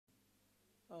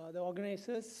the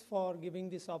organizers for giving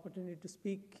this opportunity to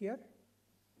speak here.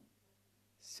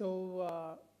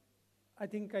 So I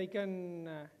think I can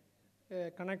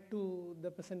connect to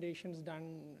the presentations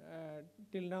done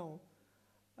till now.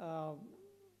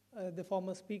 The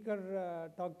former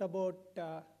speaker talked about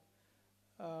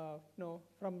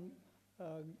from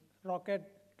rocket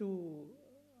to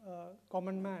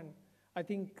common man. I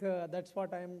think that's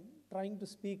what I'm trying to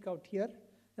speak out here.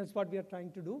 That's what we are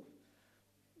trying to do.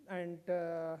 And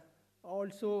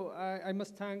also, I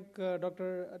must thank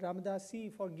Dr.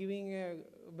 Ramadasi for giving a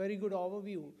very good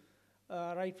overview,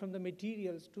 right from the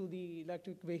materials to the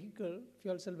electric vehicle,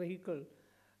 fuel cell vehicle.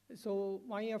 So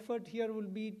my effort here will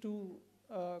be to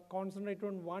concentrate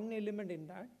on one element in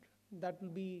that. That will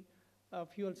be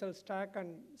fuel cell stack,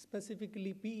 and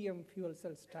specifically PEM fuel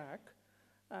cell stack.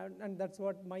 And that's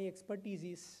what my expertise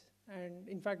is. And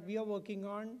in fact, we are working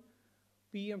on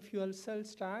PEM fuel cell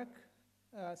stack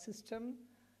system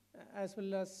as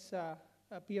well as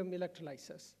PEM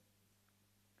electrolyzers.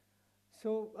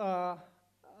 So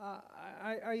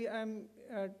I am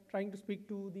trying to speak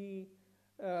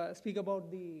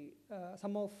about the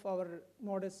some of our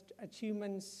modest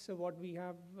achievements, what we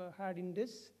have had in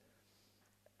this.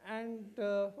 And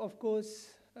of course,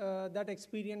 that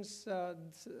experience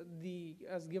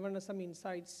has given us some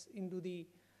insights into the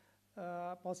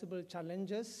possible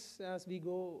challenges as we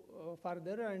go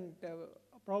further, and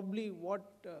probably what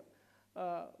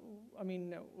are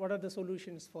the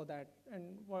solutions for that, and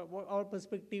what our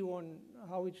perspective on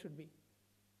how it should be.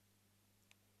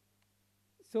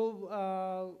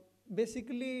 So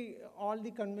basically, all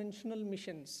the conventional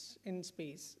missions in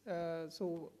space,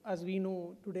 so as we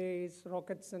know today's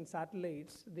rockets and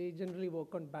satellites, they generally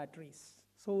work on batteries.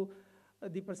 So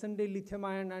the present day lithium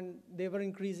ion and the ever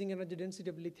increasing energy density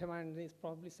of lithium ion is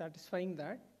probably satisfying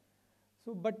that.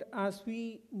 So, but as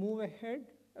we move ahead,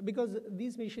 because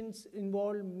these missions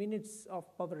involve minutes of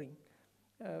powering,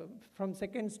 from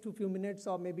seconds to few minutes,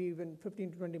 or maybe even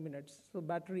 15 to 20 minutes. So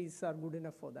batteries are good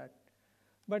enough for that.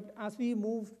 But as we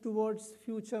move towards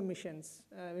future missions,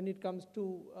 when it comes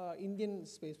to Indian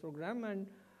space program, and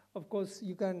of course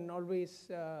you can always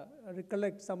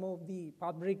recollect some of the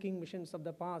path-breaking missions of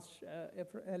the past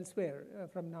elsewhere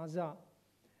from NASA.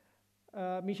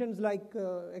 Missions like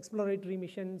exploratory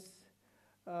missions,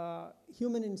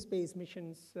 human in space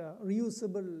missions,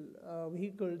 reusable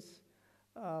vehicles,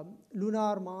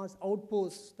 lunar Mars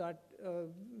outposts that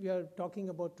we are talking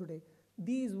about today.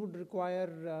 These would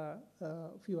require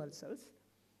fuel cells,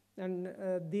 and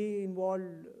they involve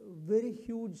very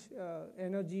huge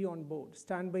energy on board,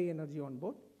 standby energy on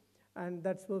board, and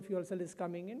that's where fuel cell is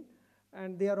coming in,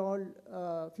 and they are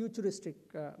all futuristic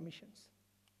missions.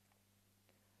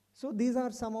 So these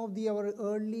are some of our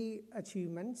early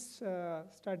achievements,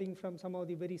 starting from some of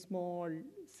the very small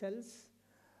cells,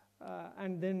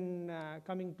 and then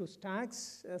coming to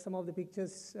stacks. Some of the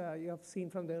pictures you have seen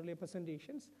from the earlier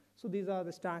presentations. So these are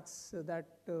the stacks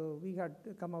that we had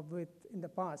come up with in the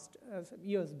past,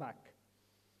 years back.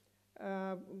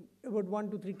 About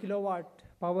 1 to 3 kilowatt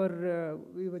power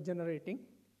we were generating.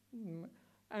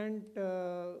 And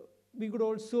we could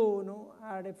also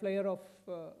add a flair of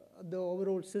the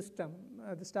overall system.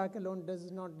 The stack alone does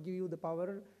not give you the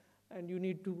power, and you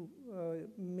need to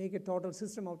make a total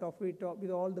system out of it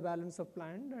with all the balance of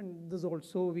plant, and this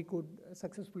also we could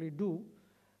successfully do.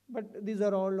 But these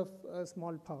are all of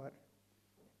small power.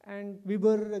 And we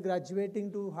were graduating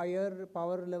to higher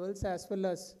power levels as well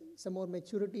as some more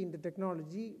maturity in the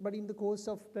technology. But in the course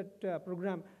of that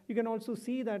program, you can also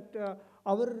see that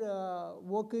our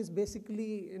work is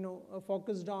basically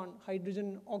focused on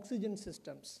hydrogen-oxygen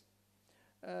systems.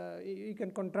 You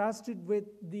can contrast it with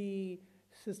the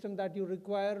system that you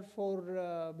require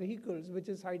for vehicles, which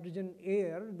is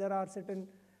hydrogen-air. There are certain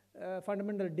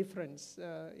fundamental difference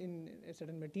in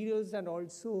certain materials, and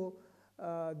also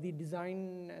the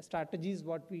design strategies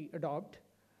what we adopt.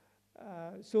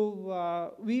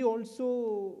 So we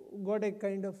also got a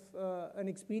kind of an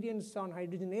experience on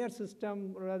hydrogen air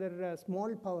system, rather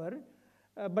small power,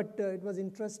 but it was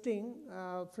interesting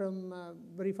from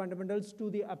very fundamentals to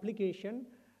the application.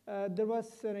 There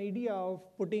was an idea of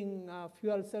putting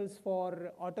fuel cells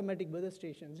for automatic weather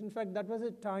stations. In fact, that was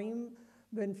a time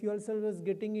when fuel cell was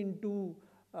getting into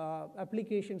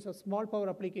applications of small power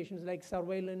applications like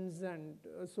surveillance and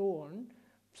so on.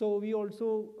 So we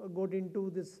also got into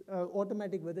this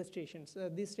automatic weather stations.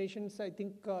 These stations, I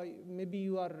think maybe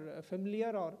you are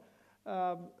familiar, or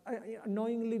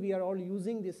unknowingly we are all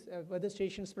using these weather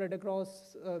stations spread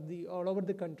across all over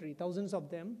the country, thousands of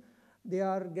them. They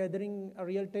are gathering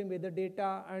real-time weather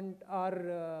data, and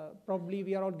are probably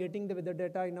we are all getting the weather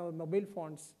data in our mobile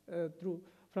phones through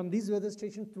from these weather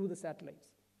stations through the satellites.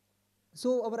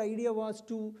 So our idea was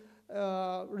to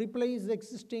replace the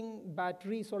existing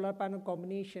battery solar panel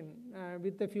combination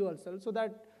with the fuel cell, so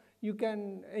that you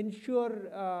can ensure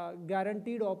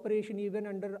guaranteed operation even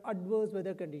under adverse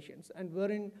weather conditions, and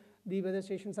wherein the weather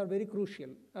stations are very crucial.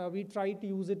 We try to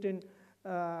use it in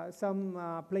some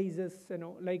places,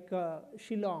 like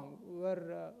Shillong,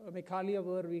 where Meghalaya,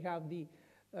 where we have the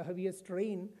heaviest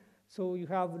rain. So you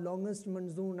have longest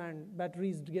monsoon and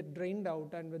batteries get drained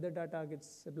out and weather data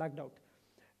gets blacked out.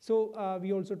 So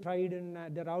we also tried in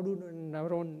Dehradun in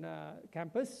our own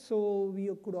campus. So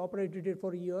we could operate it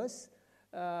for years.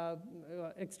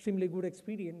 Extremely good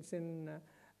experience in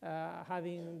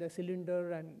having the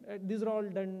cylinder, and these are all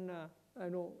done,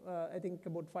 I think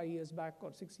about 5 years back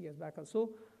or 6 years back or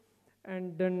so,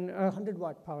 and then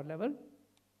 100-watt power level.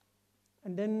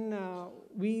 And then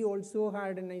we also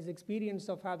had a nice experience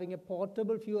of having a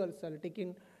portable fuel cell,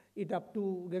 taking it up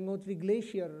to Gangotri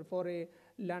Glacier for a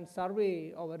land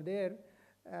survey over there.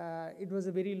 It was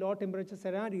a very low temperature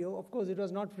scenario. Of course, it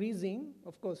was not freezing.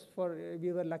 Of course,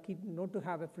 we were lucky not to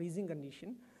have a freezing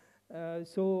condition.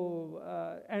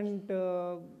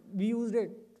 We used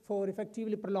it for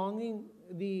effectively prolonging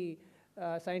the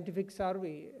scientific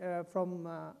survey from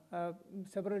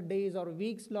several days or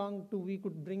weeks long to we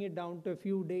could bring it down to a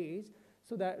few days.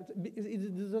 So that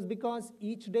this was because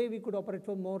each day we could operate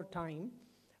for more time,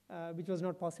 which was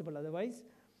not possible otherwise.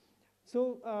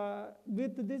 So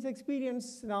with this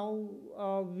experience now,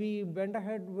 we went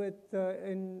ahead with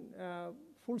in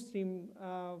full stream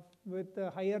with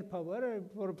higher power.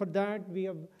 For that, we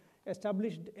have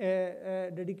established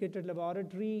a dedicated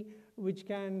laboratory which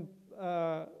can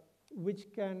with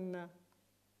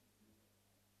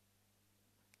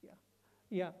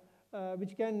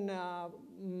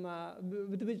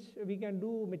which we can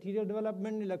do material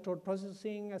development, electrode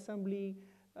processing, assembly,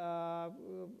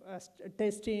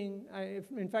 testing.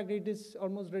 In fact, it is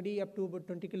almost ready up to about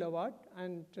 20 kilowatt,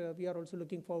 and we are also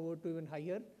looking forward to even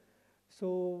higher.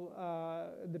 So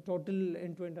the total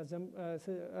end-to-end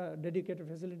dedicated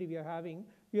facility we are having.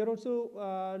 We are also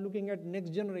looking at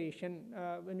next generation.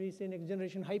 When we say next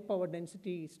generation, high power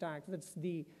density stacks. That's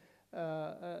the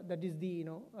that is the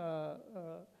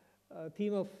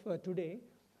theme of today.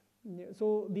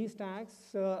 So these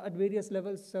stacks at various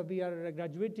levels, we are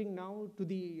graduating now to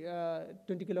the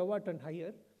 20 kilowatt and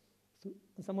higher. So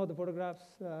some of the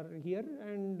photographs are here,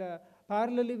 and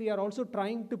parallelly we are also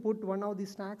trying to put one of the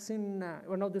stacks in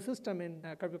one of the system in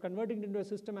converting it into a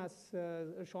system as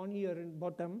shown here in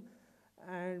bottom,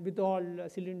 and with all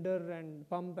cylinder and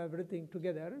pump everything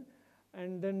together,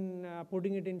 and then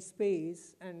putting it in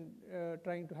space and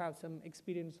trying to have some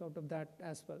experience out of that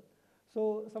as well.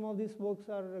 So some of these works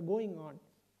are going on.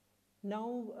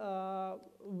 Now,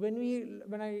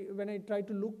 when I try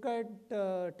to look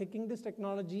at taking this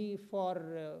technology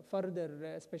for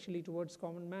further, especially towards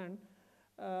common man,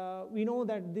 we know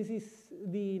that this is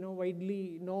the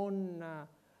widely known.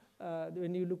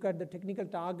 When you look at the technical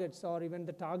targets or even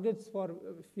the targets for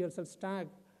fuel cell stack,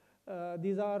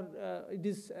 these are it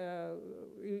is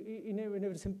in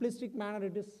a simplistic manner.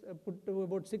 It is put to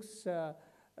about 6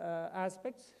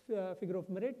 aspects, figure of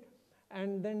merit,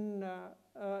 and then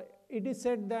it is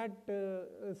said that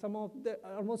some of the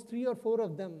almost 3 or 4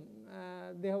 of them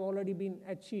they have already been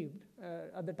achieved.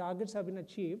 The targets have been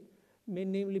achieved,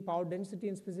 namely power density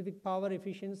and specific power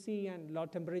efficiency and low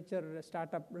temperature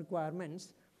startup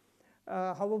requirements.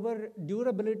 However,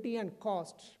 durability and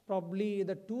cost, probably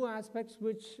the 2 aspects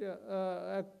which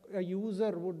a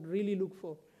user would really look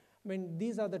for. I mean,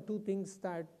 these are the 2 things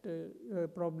that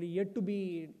probably yet to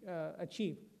be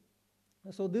achieved.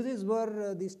 So this is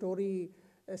where the story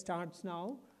starts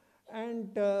now,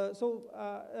 and so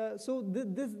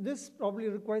this probably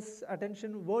requires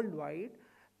attention worldwide.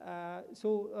 But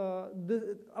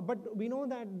we know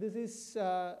that this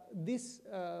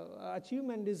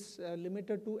achievement is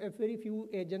limited to a very few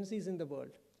agencies in the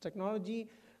world. Technology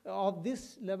of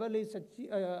this level is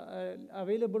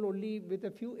available only with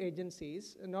a few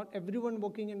agencies. Not everyone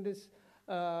working in this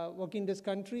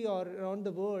country or around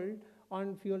the world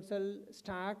on fuel cell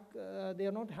stack, they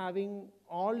are not having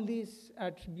all these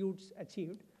attributes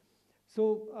achieved.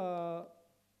 So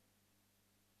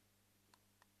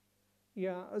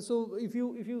so if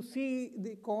you see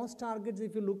the cost targets,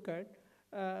 if you look at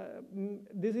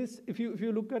this is if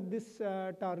you look at this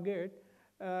target,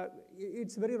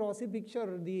 it's very rosy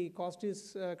picture. The cost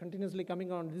is continuously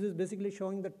coming on. This is basically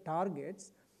showing the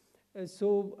targets.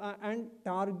 And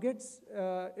targets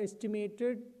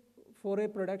estimated for a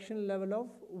production level of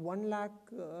 1 lakh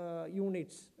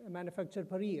units manufactured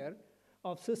per year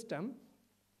of system.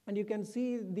 And you can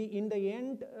see in the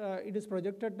end, it is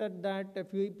projected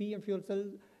that PM fuel cell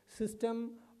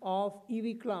system of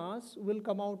EV class will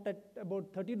come out at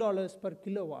about $30 per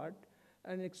kilowatt,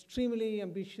 an extremely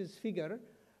ambitious figure.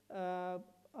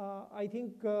 I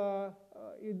think the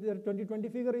 2020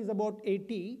 figure is about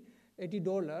 $80.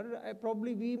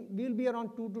 Probably we will be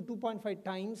around 2 to 2.5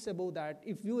 times above that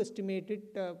if you estimate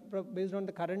it based on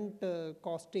the current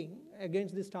costing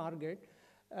against this target.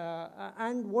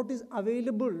 And what is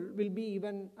available will be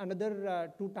even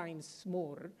another 2 times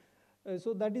more.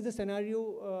 So that is the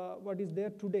scenario what is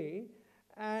there today.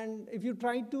 And if you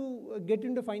try to get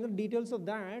into final details of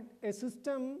that, a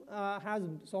system has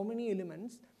so many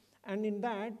elements. And in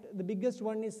that, the biggest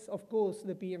one is, of course,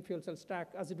 the PM fuel cell stack,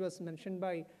 as it was mentioned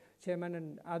by Chairman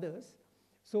and others.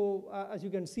 So as you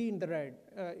can see in the red,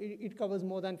 it covers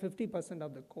more than 50%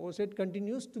 of the cost. It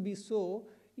continues to be so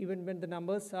even when the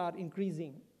numbers are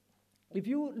increasing. If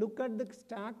you look at the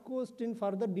stack cost in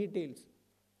further details,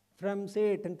 from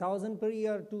say 10,000 per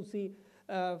year to see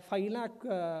 5 lakh,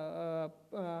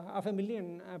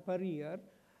 $500,000 per year,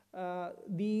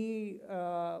 the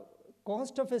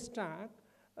cost of a stack,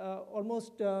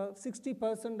 almost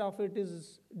 60% of it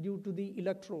is due to the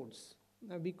electrodes.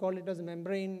 We call it as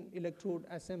membrane electrode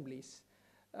assemblies.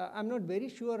 I'm not very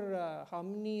sure how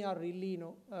many are really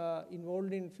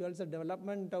involved in fuel cell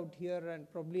development out here and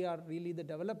probably are really the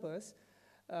developers.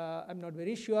 I'm not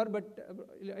very sure, but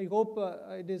I hope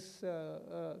it is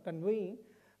conveying.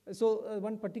 So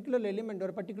one particular element or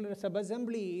a particular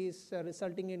subassembly is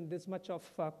resulting in this much of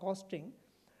costing.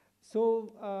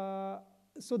 So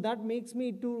so that makes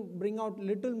me to bring out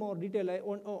little more detail.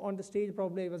 On the stage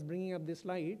probably I was bringing up this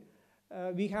slide.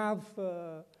 We have,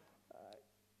 I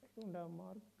don't have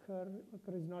marker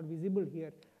is not visible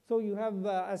here. So you have,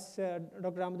 as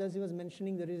Dr. Ramadasi was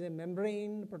mentioning, there is a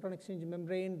membrane, proton exchange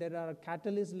membrane, there are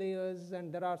catalyst layers,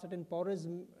 and there are certain porous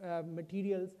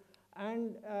materials.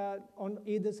 And on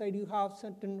either side you have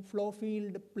certain flow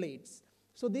field plates.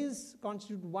 So these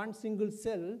constitute one single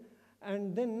cell.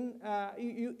 And then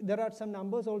there are some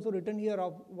numbers also written here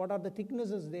of what are the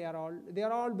thicknesses they are all. They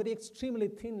are all very extremely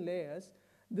thin layers.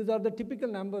 These are the typical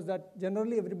numbers that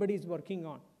generally everybody is working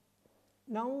on.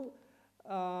 Now,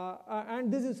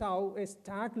 and this is how a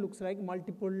stack looks like,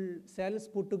 multiple cells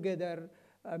put together,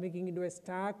 making into a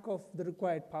stack of the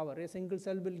required power. A single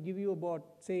cell will give you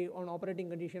about, say, on operating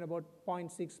condition, about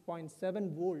 0.6,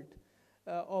 0.7 volt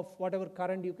of whatever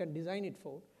current you can design it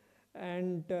for.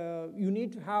 And you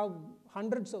need to have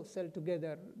hundreds of cells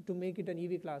together to make it an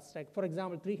EV class stack. For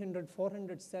example, 300,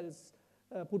 400 cells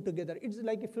put together. It's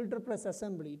like a filter press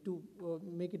assembly to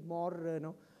make it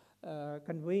more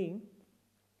conveying.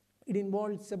 It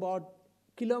involves about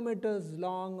kilometers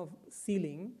long of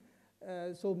sealing,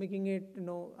 so making it,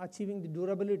 achieving the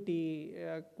durability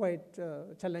quite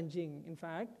challenging, in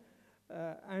fact.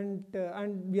 And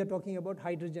we are talking about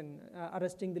hydrogen,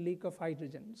 arresting the leak of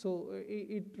hydrogen. So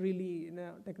it really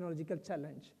technological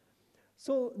challenge.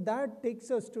 So that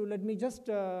takes us to, let me just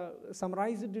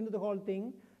summarize it into the whole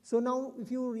thing. So now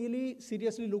if you really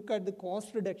seriously look at the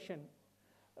cost reduction,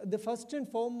 the first and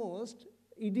foremost,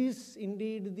 it is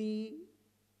indeed the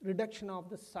reduction of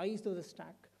the size of the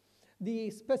stack.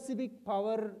 The specific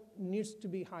power needs to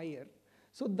be higher.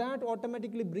 So that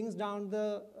automatically brings down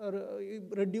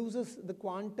reduces the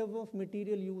quantum of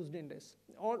material used in this.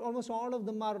 Almost all of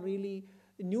them are really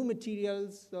new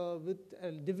materials with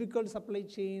a difficult supply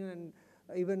chain, and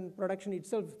even production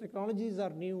itself, technologies are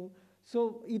new.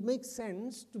 So it makes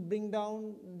sense to bring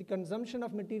down the consumption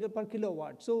of material per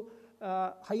kilowatt. So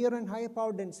higher and higher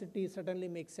power density certainly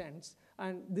makes sense.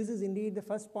 And this is indeed the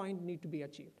first point need to be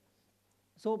achieved.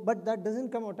 So, but that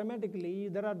doesn't come automatically.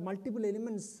 There are multiple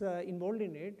elements involved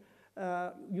in it.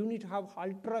 You need to have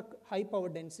ultra high power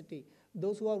density.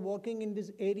 Those who are working in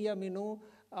this area may know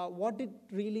what it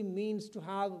really means to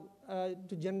have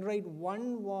to generate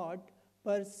 1 watt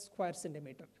per square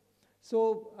centimeter.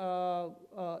 So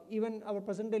even our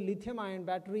present day lithium ion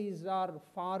batteries are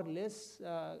far less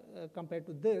compared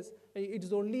to this. It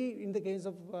is only in the case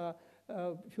of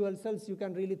fuel cells you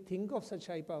can really think of such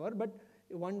high power, but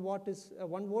 1 watt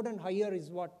and higher is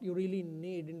what you really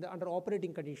need under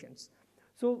operating conditions.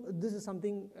 So this is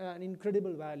something, an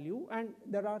incredible value, and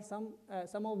there are some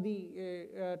of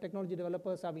the technology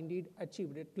developers have indeed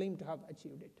achieved it, claim to have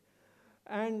achieved it.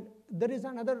 And there is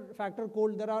another factor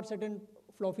called, there are certain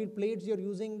flow field plates you're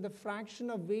using, the fraction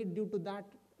of weight due to that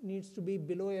needs to be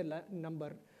below a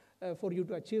number for you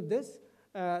to achieve this.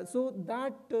 So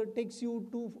that takes you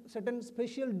to certain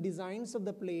special designs of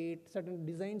the plate, certain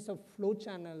designs of flow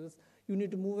channels. you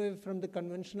need to move away from the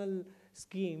conventional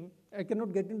scheme. I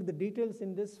cannot get into the details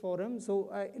in this forum,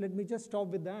 so let me just stop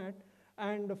with that.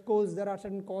 And of course, there are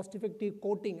certain cost-effective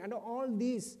coating, and all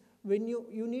these, when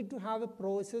you need to have a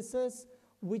processes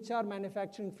which are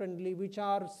manufacturing friendly, which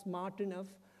are smart enough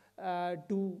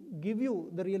to give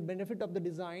you the real benefit of the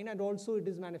design, and also it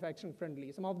is manufacturing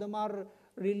friendly. Some of them are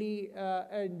really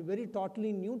a very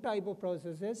totally new type of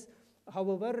processes.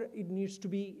 However, it needs to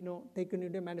be taken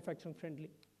into manufacturing friendly.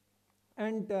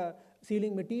 And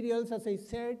sealing materials, as I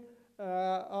said,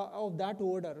 of that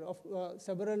order of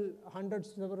several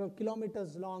hundreds, several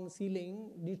kilometers long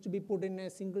sealing needs to be put in a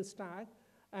single stack,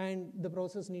 and the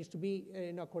process needs to be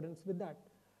in accordance with that.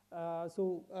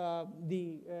 The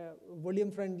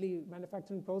volume-friendly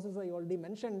manufacturing process I already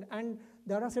mentioned, and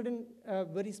there are certain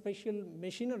very special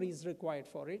machineries required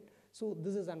for it. So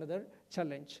this is another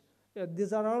challenge.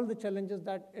 These are all the challenges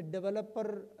that a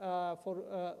developer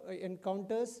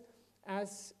encounters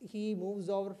as he moves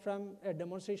over from a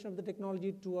demonstration of the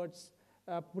technology towards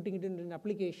putting it in an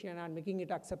application and making it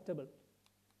acceptable.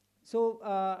 So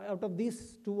out of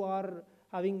these two are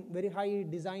having very high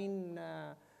design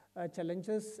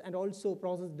challenges and also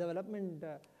process development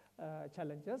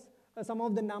challenges. Some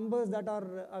of the numbers that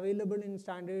are available in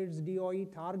standards, DOE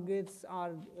targets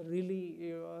are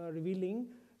really revealing.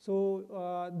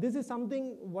 So this is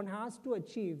something one has to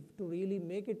achieve to really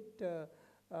make it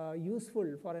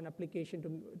useful for an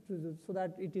application so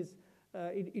that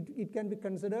it can be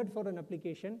considered for an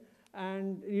application.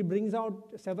 And it brings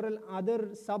out several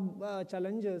other sub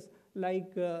challenges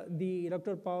like the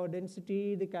electrode power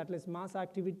density, the catalyst mass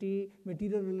activity,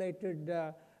 material related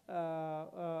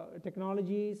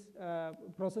technologies,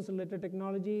 process related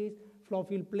technologies, flow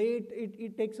field plate.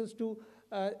 It takes us to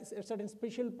certain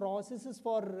special processes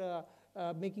for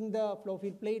making the flow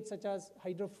field plate, such as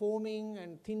hydroforming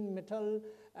and thin metal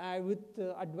with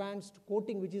advanced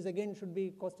coating, which is again should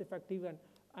be cost effective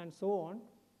and so on,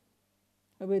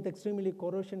 with extremely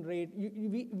corrosion rate.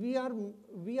 We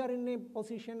are in a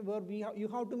position where you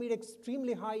have to meet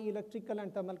extremely high electrical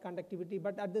and thermal conductivity,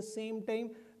 but at the same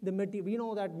time, we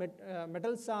know that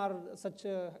metals are such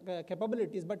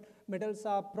capabilities, but metals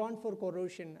are prone for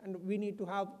corrosion, and we need to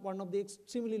have one of the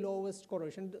extremely lowest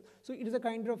corrosion. So it is a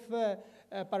kind of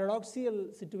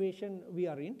paradoxical situation we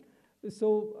are in.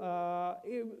 So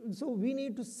we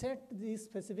need to set these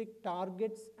specific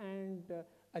targets and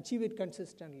achieve it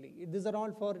consistently. These are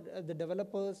all for the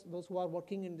developers, those who are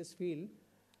working in this field.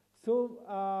 So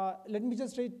let me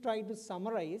just try to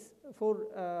summarize.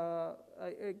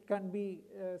 It can be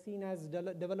seen as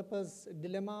developers'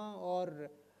 dilemma or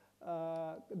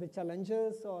the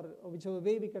challenges, or whichever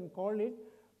way we can call it.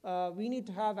 We need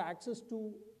to have access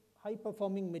to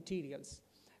high-performing materials.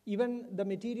 Even the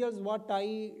materials what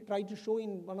I tried to show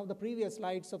in one of the previous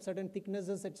slides of certain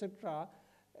thicknesses, etc.,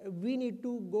 we need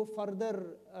to go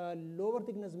further, lower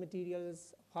thickness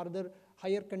materials, further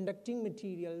higher conducting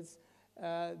materials.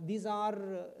 These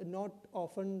are not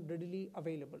often readily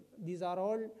available. These are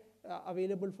all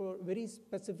available for very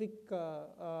specific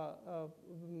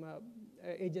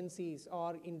agencies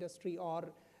or industry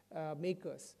or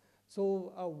makers.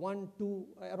 So 1, 2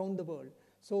 around the world.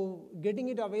 So getting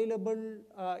it available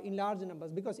in large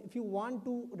numbers, because if you want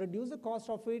to reduce the cost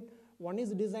of it, one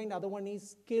is design, the other one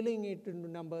is scaling it into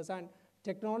numbers, and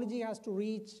technology has to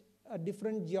reach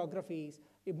different geographies.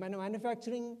 If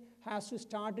manufacturing has to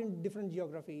start in different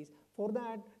geographies. For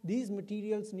that, these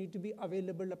materials need to be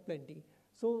available plenty.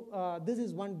 So this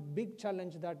is one big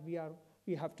challenge that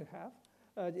we have to have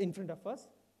in front of us.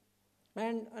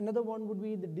 And another one would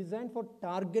be the design for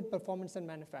target performance and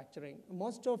manufacturing.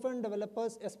 Most often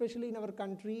developers, especially in our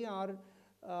country,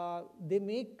 they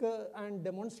make and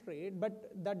demonstrate,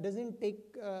 but that doesn't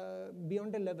take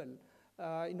beyond a level.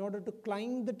 In order to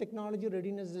climb the technology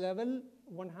readiness level,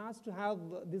 one has to have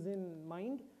this in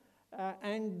mind.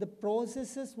 And the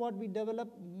processes what we develop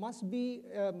must be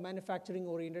manufacturing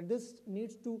oriented. This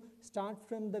needs to start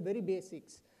from the very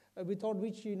basics, without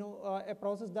which a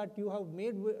process that you have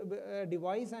made a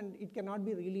device and it cannot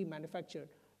be really manufactured.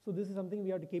 So this is something we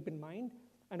have to keep in mind.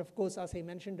 And of course, as I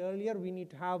mentioned earlier, we need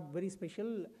to have very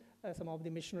special some of the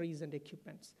machineries and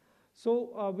equipments.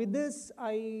 So with this,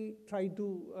 I try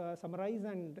to summarize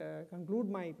and conclude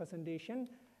my presentation.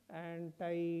 And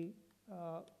I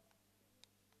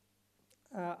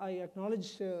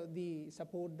acknowledge the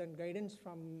support and guidance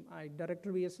from my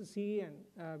director VSSC and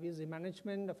VSC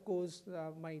management. Of course,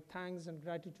 my thanks and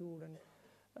gratitude and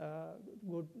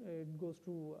goes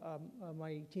to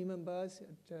my team members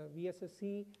at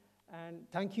VSSC. And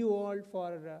thank you all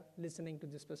for listening to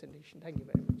this presentation. Thank you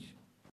very much.